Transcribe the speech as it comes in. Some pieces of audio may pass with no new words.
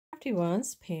Crafty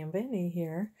Ones, Pam Benny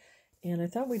here, and I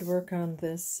thought we'd work on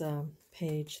this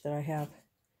page that I have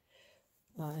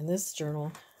in this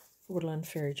journal, Woodland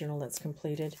Fairy Journal, that's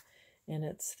completed, and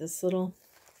it's this little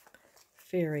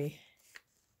fairy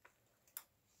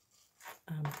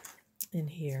in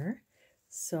here.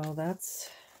 So that's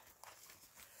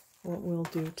what we'll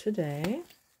do today.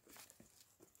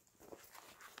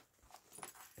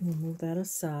 We'll move that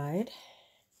aside,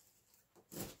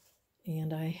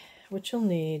 and what you'll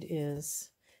need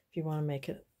is, if you want to make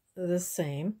it the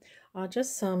same,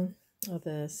 just some of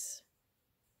this.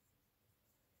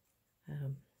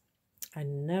 I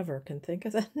never can think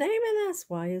of the name of this.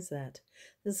 Why is that?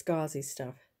 This gauzy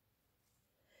stuff,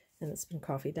 and it's been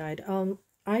coffee dyed.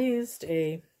 I used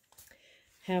a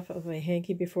half of a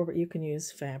hanky before, but you can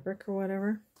use fabric or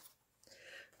whatever.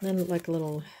 And then like a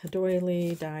little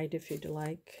doily dyed if you'd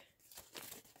like.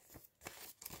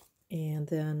 And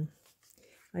then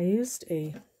I used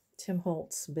a Tim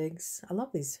Holtz Bigs. I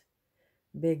love these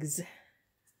Bigs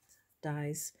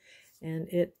dyes, and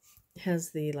it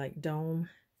has the like dome,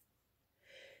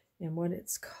 and what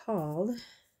it's called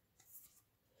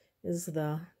is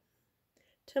the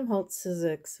Tim Holtz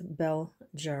Sizzix Bell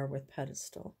Jar with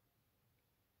Pedestal.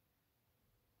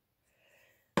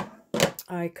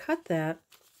 I cut that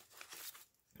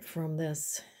from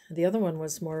this. The other one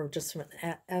was more of just from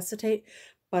an acetate,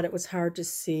 but it was hard to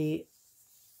see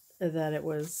that it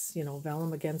was, you know,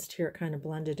 vellum against here. It kind of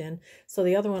blended in. So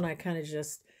the other one I kind of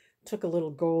just took a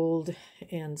little gold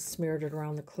and smeared it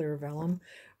around the clear vellum.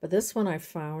 But this one I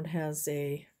found has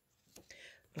a,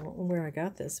 I don't know where I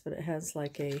got this, but it has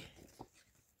like a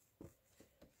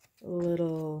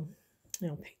little, you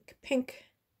know, pink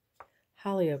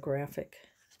holographic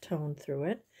tone through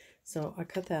it. So I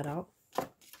cut that out.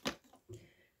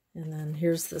 And then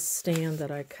here's the stand that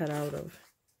I cut out of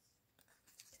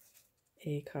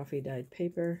a coffee dyed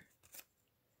paper.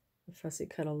 I fussy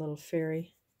cut a little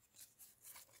fairy.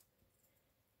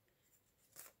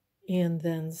 And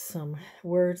then some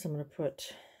words. I'm going to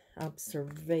put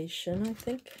observation, I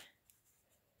think.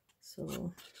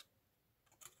 So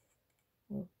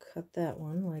we'll cut that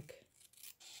one like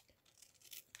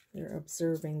they're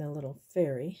observing the little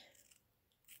fairy.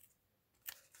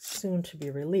 Soon to be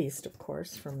released, of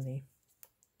course, from the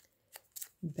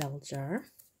bell jar.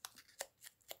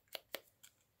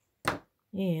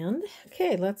 And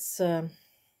okay, let's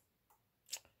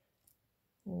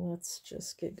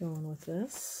just get going with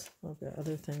this. I've got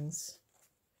other things.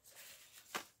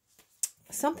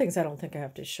 Some things I don't think I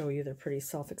have to show you. They're pretty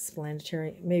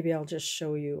self-explanatory. Maybe I'll just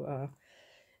show you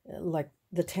like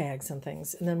the tags and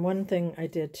things. And then one thing I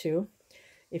did too,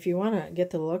 if you want to get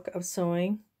the look of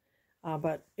sewing,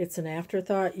 but it's an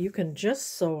afterthought, you can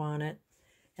just sew on it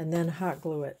and then hot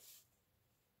glue it,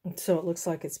 so it looks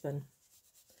like it's been,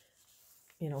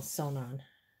 you know, sewn on.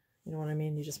 You know what I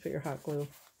mean? You just put your hot glue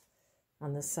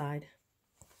on this side,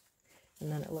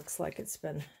 and then it looks like it's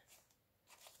been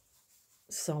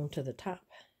sewn to the top.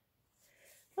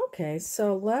 Okay,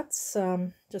 so let's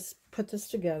just put this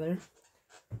together.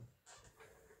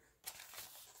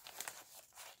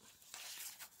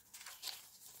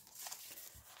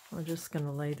 We're just going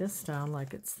to lay this down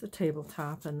like it's the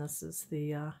tabletop, and this is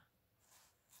the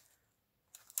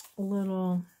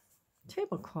little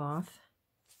tablecloth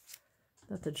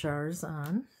that the jar is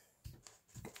on.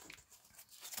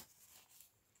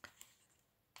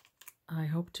 I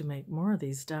hope to make more of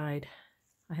these dyed.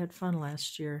 I had fun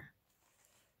last year.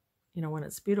 You know, when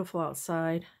it's beautiful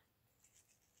outside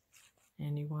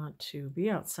and you want to be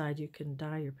outside, you can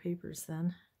dye your papers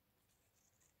then.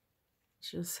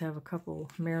 Just have a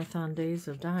couple marathon days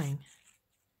of dyeing.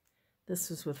 This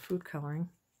is with food coloring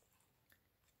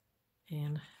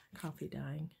and coffee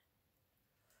dyeing.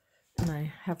 And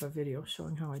I have a video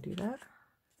showing how I do that.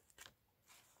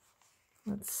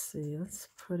 Let's see, let's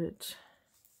put it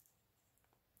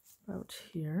about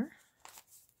here.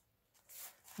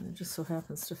 And it just so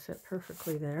happens to fit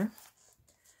perfectly there.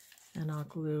 And I'll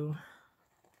glue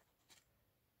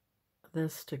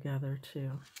this together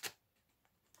too,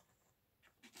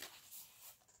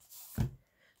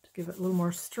 give it a little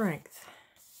more strength.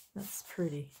 That's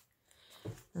pretty.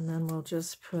 And then we'll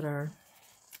just put our,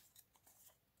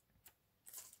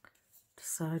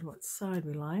 decide what side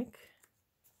we like.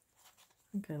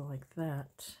 I think I like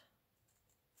that.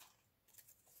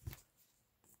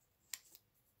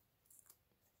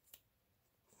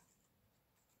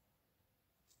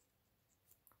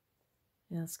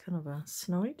 Yeah, it's kind of a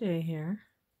snowy day here.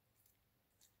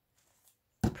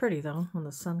 Pretty though when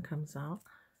the sun comes out.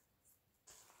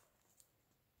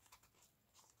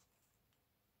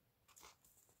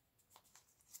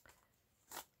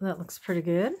 That looks pretty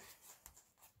good.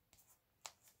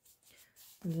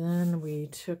 Then we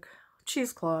took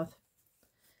cheesecloth.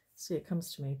 See, it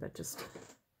comes to me, but just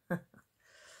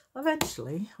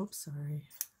eventually. Oops, sorry.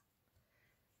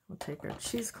 We'll take our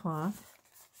cheesecloth.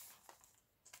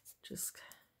 Just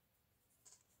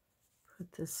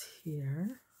put this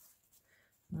here.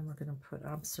 And then we're going to put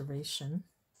observation.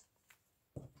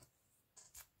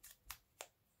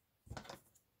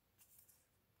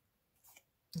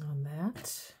 On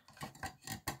that.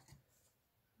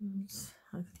 Oops.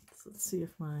 Let's see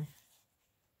if my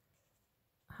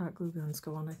hot glue gun's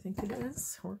going. I think it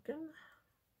is working.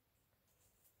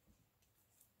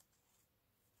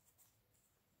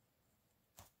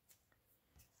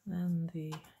 Then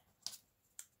the,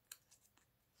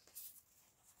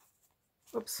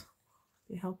 oops,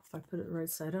 it'd help if I put it right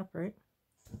side up, right?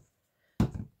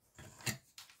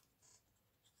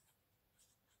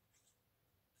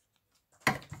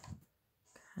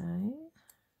 Okay.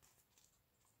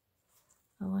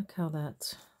 I like how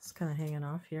that's kind of hanging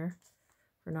off here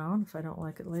for now, and if I don't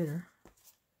like it later,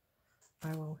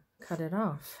 I will cut it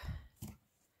off.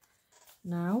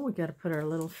 Now we got to put our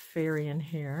little fairy in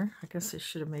here. I guess I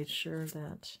should have made sure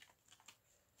that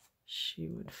she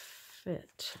would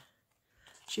fit.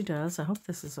 She does. I hope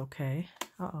this is okay.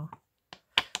 Uh-oh.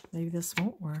 Maybe this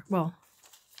won't work. Well,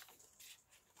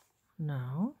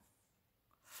 no.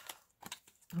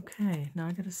 Okay, now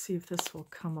I got to see if this will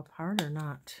come apart or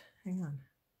not. Hang on.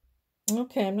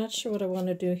 Okay, I'm not sure what I want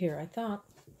to do here. I thought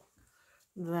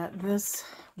that this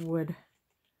would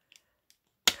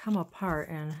come apart,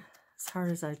 and as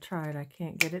hard as I tried, I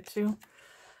can't get it to.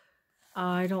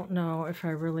 I don't know if I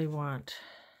really want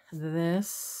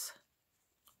this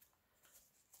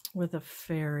with a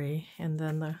fairy, and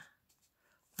then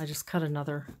I just cut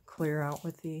another clear out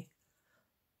with the,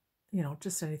 you know,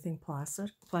 just anything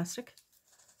plastic.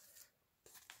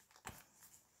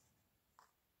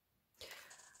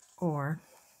 Or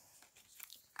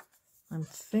I'm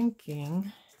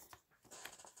thinking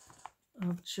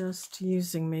of just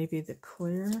using maybe the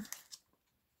clear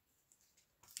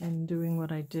and doing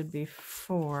what I did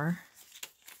before.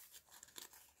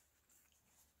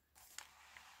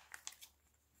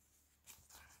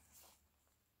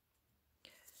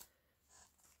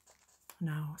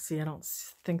 No, see, I don't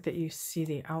think that you see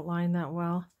the outline that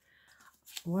well.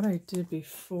 What I did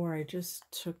before, I just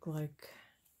took like,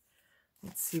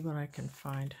 let's see what I can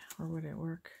find. Or would it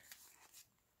work?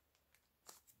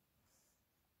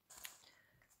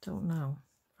 Don't know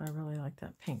if I really like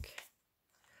that pink.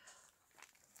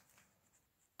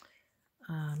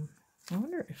 I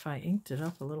wonder if I inked it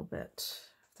up a little bit,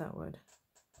 if that would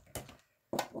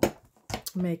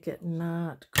make it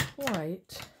not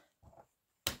quite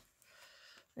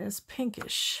as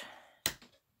pinkish.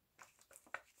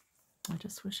 I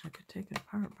just wish I could take it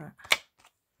apart, but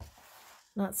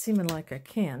not seeming like I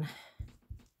can.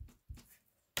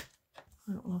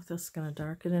 I don't know if this is going to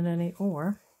darken it any,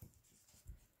 or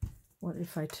what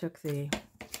if I took the,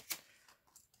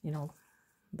 you know,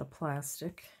 the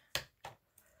plastic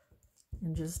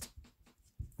and just,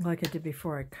 like I did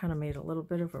before, I kind of made a little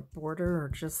bit of a border, or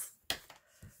just,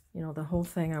 you know, the whole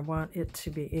thing. I want it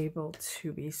to be able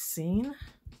to be seen.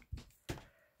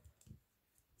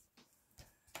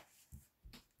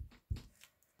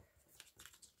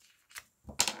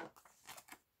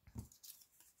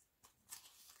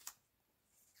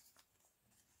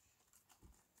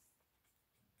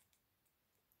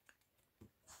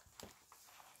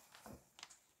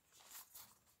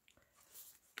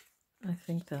 I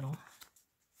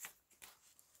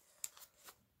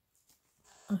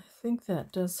think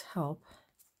that does help,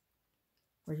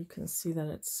 where you can see that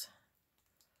it's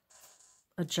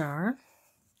a jar,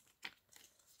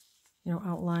 you know,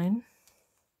 outline.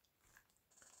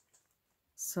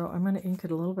 So I'm going to ink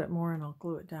it a little bit more and I'll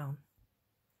glue it down.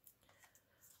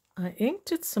 I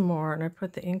inked it some more and I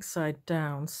put the ink side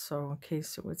down so in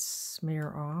case it would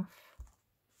smear off.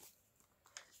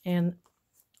 And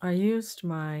I used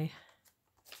my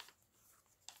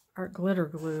art glitter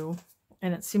glue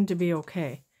and it seemed to be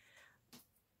okay.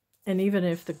 And even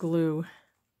if the glue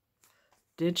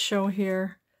did show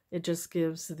here, it just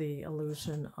gives the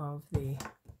illusion of the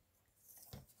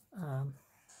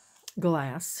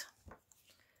glass,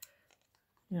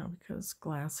 you know, because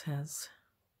glass has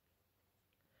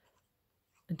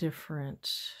different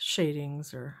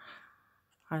shadings or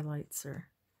highlights or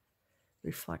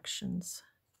reflections.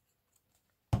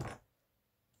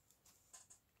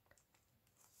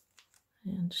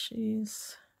 And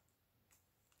she's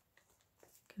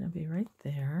gonna be right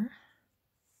there.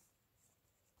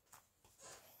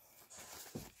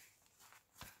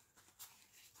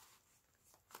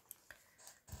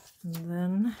 And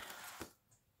then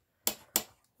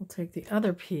we'll take the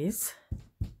other piece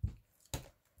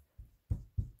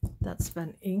that's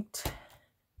been inked.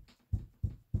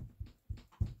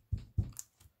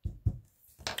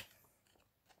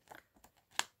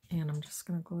 And I'm just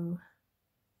going to glue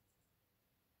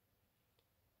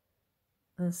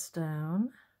this down.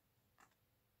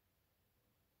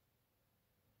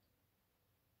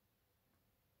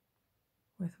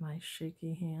 With my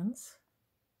shaky hands.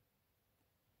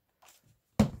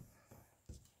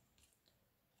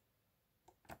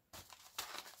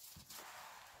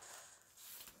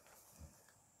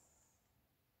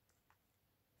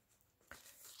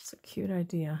 It's a cute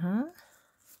idea, huh?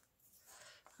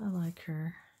 I like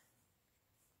her.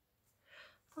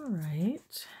 All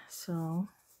right, so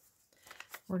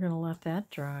we're going to let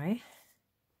that dry.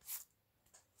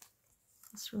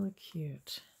 It's really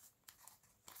cute.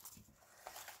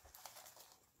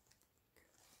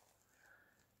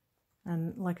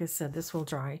 And like I said, this will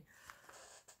dry,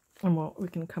 and we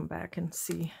can come back and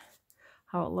see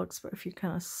how it looks. But if you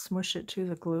kind of smush it to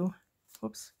the glue,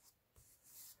 whoops,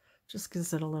 just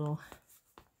gives it a little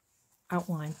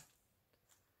outline.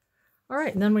 All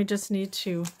right, and then we just need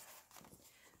to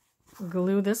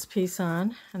glue this piece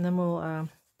on, and then we'll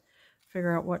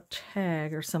figure out what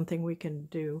tag or something we can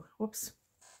do. Whoops.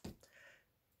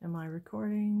 Am I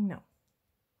recording? No.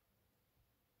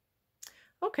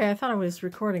 Okay, I thought I was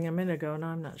recording a minute ago. Now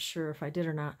I'm not sure if I did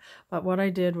or not. But what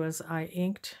I did was I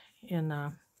inked in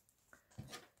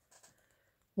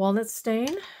walnut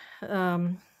stain,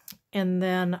 and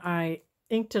then I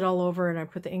inked it all over, and I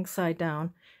put the ink side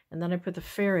down, and then I put the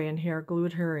fairy in here,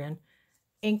 glued her in,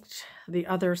 inked the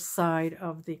other side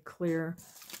of the clear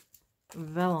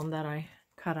vellum that I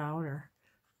cut out, or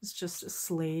it's just a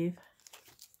sleeve.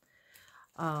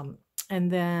 And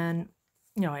then,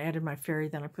 you know, I added my fairy,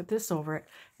 then I put this over it.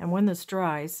 And when this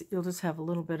dries, you'll just have a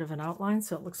little bit of an outline,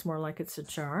 so it looks more like it's a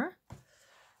jar.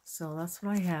 So that's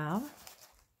what I have.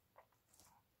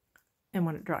 And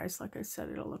when it dries, like I said,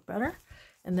 it'll look better.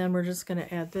 And then we're just going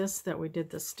to add this, that we did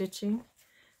the stitching.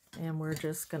 And we're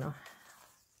just going to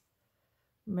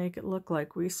make it look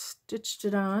like we stitched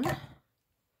it on.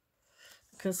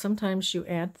 Because sometimes you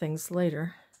add things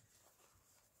later.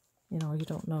 You know, you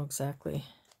don't know exactly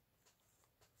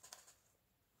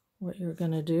what you're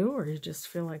going to do, or you just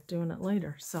feel like doing it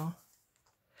later. So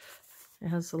it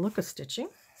has the look of stitching.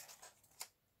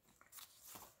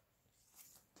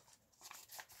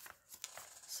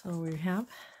 So we have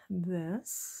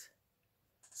this.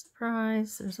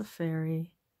 Surprise, there's a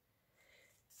fairy.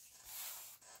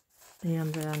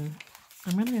 And then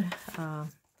I'm going to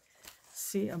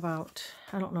see about,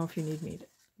 I don't know if you need me to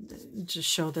just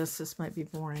show this. This might be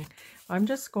boring. I'm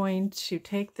just going to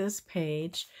take this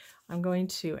page. I'm going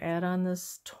to add on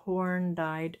this torn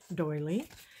dyed doily,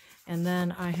 and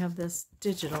then I have this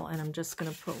digital, and I'm just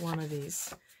going to put one of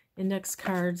these index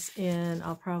cards in.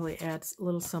 I'll probably add a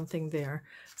little something there,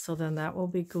 so then that will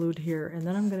be glued here. And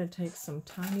then I'm going to take some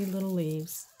tiny little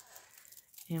leaves,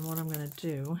 and what I'm going to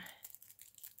do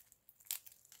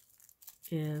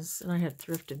is, and I had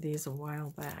thrifted these a while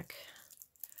back,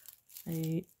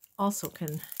 I also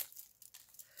can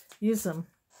use them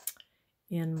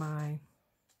in my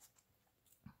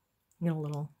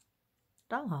little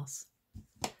dollhouse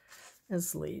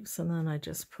as leaves. And then I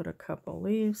just put a couple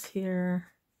leaves here.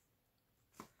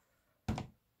 I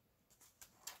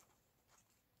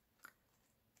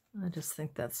just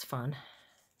think that's fun.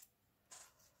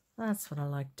 That's what I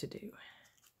like to do.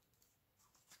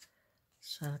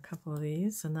 Just add a couple of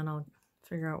these, and then I'll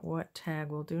figure out what tag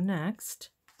we'll do next.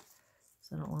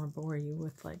 So I don't want to bore you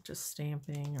with like just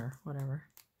stamping or whatever,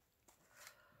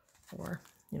 or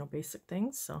you know, basic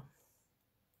things. So,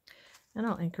 and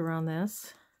I'll ink around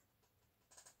this.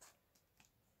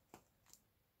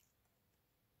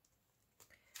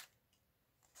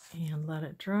 And let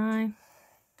it dry.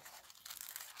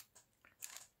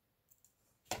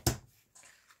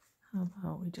 How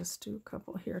about we just do a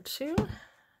couple here too?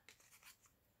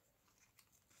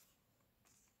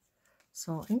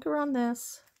 So I'll ink around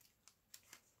this,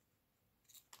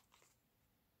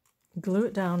 glue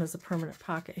it down as a permanent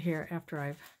pocket here after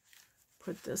I've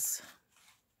put this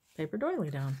paper doily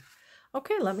down.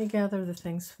 Okay, let me gather the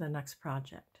things for the next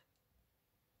project.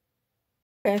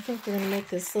 Okay, I think we're going to make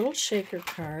this little shaker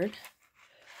card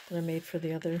that I made for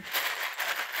the other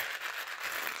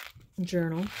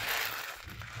journal.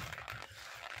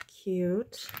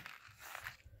 Cute.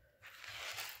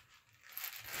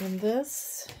 And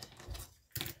this,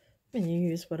 and you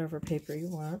use whatever paper you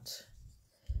want.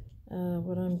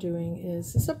 What I'm doing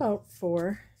is, it's about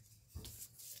 4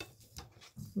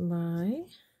 by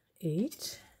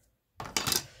 8.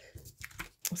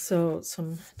 So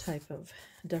some type of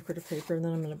decorative paper, and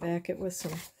then I'm going to back it with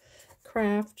some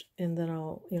craft, and then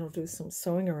I'll, do some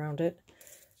sewing around it.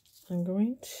 And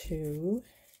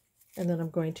then I'm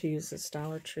going to use this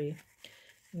Dollar Tree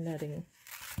netting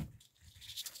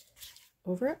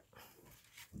over it.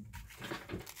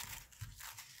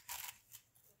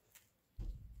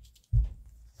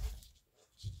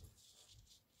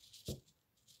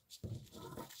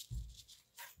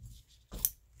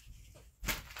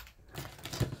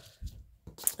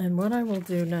 And what I will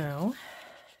do now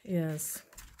is,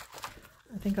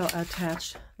 I think I'll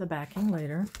attach the backing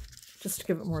later, just to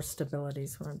give it more stability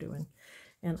is what I'm doing.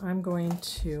 And I'm going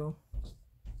to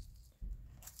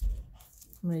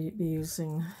be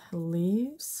using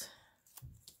leaves,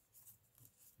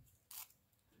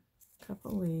 a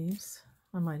couple leaves.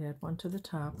 I might add one to the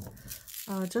top.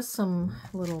 Just some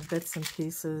little bits and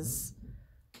pieces,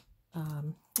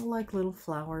 like little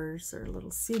flowers or little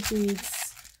seed beads.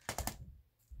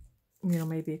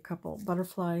 Maybe a couple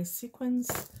butterfly sequins.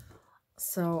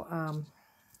 So I'm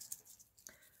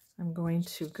going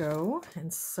to go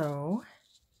and sew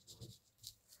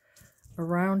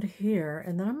around here,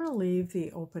 and then I'm going to leave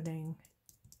the opening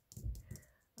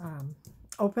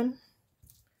open.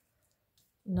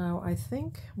 Now I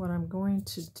think what I'm going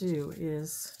to do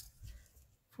is,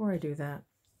 before I do that,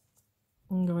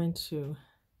 I'm going to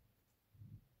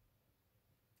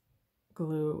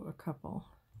glue a couple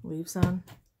leaves on,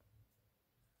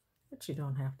 which you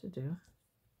don't have to do.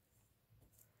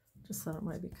 Just thought it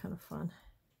might be kind of fun.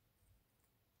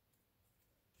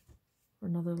 For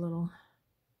another little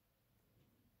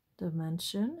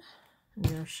dimension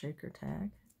in your shaker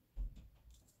tag.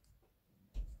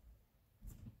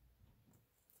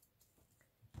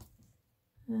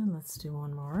 And let's do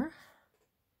one more.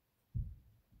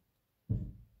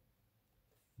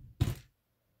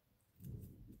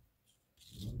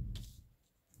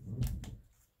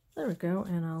 There we go,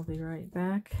 and I'll be right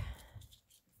back.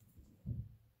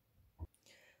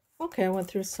 Okay, I went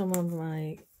through some of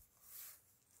my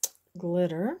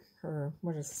glitter, or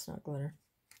what is this, not glitter,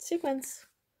 sequins.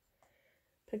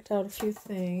 Picked out a few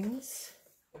things.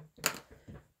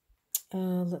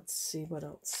 Let's see what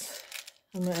else.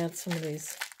 I'm going to add some of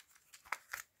these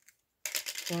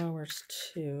flowers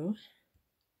too.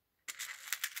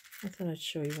 I thought I'd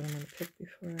show you what I'm going to pick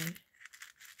before I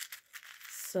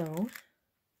sew.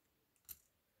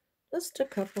 Just a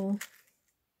couple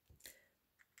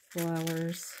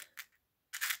flowers.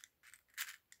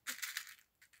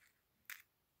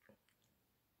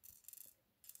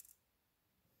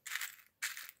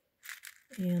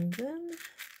 And then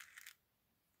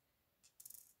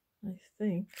I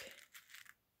think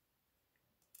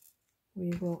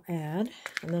we will add,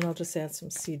 and then I'll just add some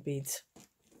seed beads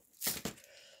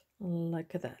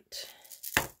like that.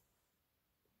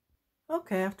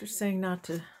 Okay, after saying not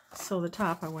to sew the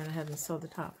top, I went ahead and sewed the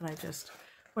top, and I just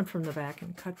went from the back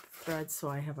and cut the thread so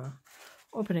I have a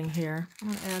opening here. I'm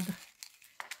going to add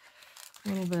a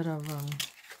little bit of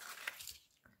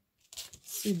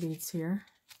seed beads here.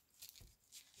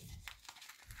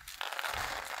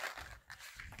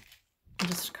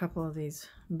 Just a couple of these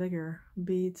bigger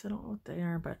beads. I don't know what they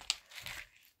are, but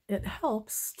it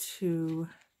helps to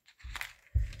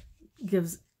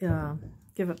give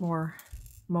it more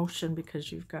motion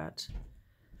because you've got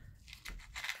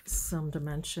some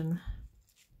dimension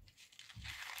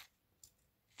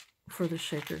for the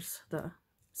shakers, the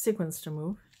sequins to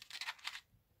move.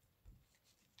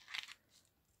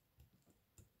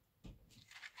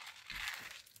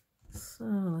 So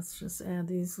let's just add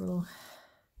these little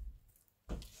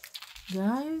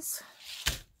guys.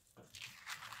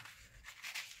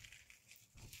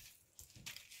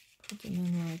 Put them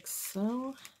in like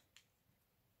so.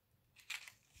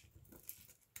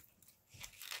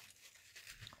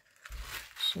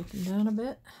 Shake them down a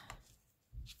bit.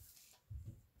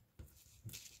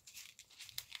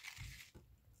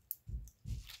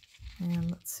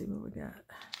 And let's see what we got.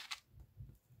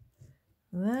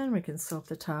 Then we can sew up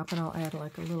the top, and I'll add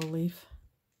like a little leaf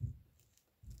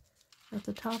at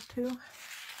the top too.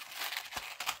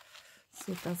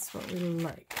 See if that's what we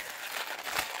like.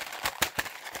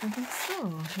 I think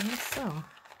so. I think so.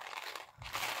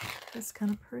 It's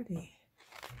kind of pretty.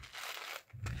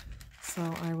 So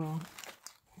I will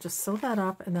just sew that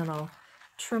up, and then I'll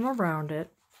trim around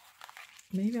it.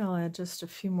 Maybe I'll add just a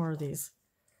few more of these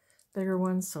bigger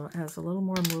ones so it has a little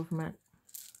more movement.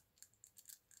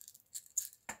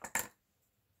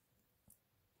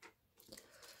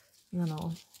 And then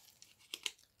I'll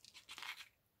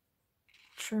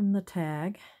trim the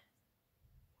tag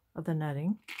of the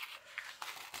netting,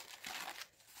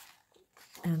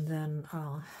 and then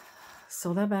I'll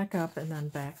sew that back up and then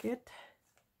back it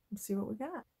and see what we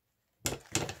got.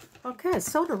 Okay, I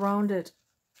sewed around it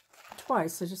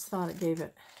twice. I just thought it gave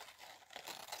it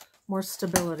more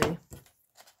stability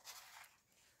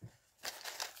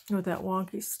with that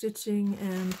wonky stitching,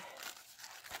 and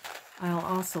I'll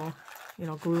also, you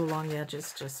know, glue along the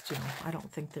edges. Just, you know, I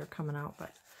don't think they're coming out,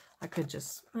 but I could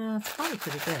just, it's probably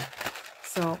pretty good.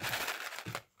 So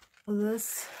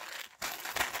this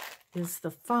is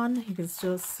the fun. You can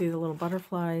still see the little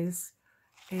butterflies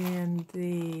and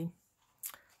the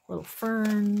little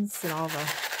ferns and all the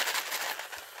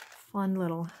fun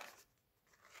little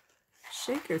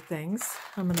shaker things.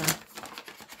 I'm going to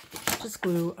just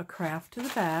glue a craft to the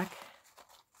back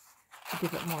to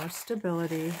give it more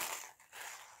stability,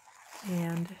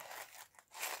 and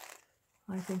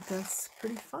I think that's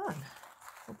pretty fun.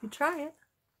 Hope you try it.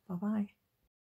 Bye-bye.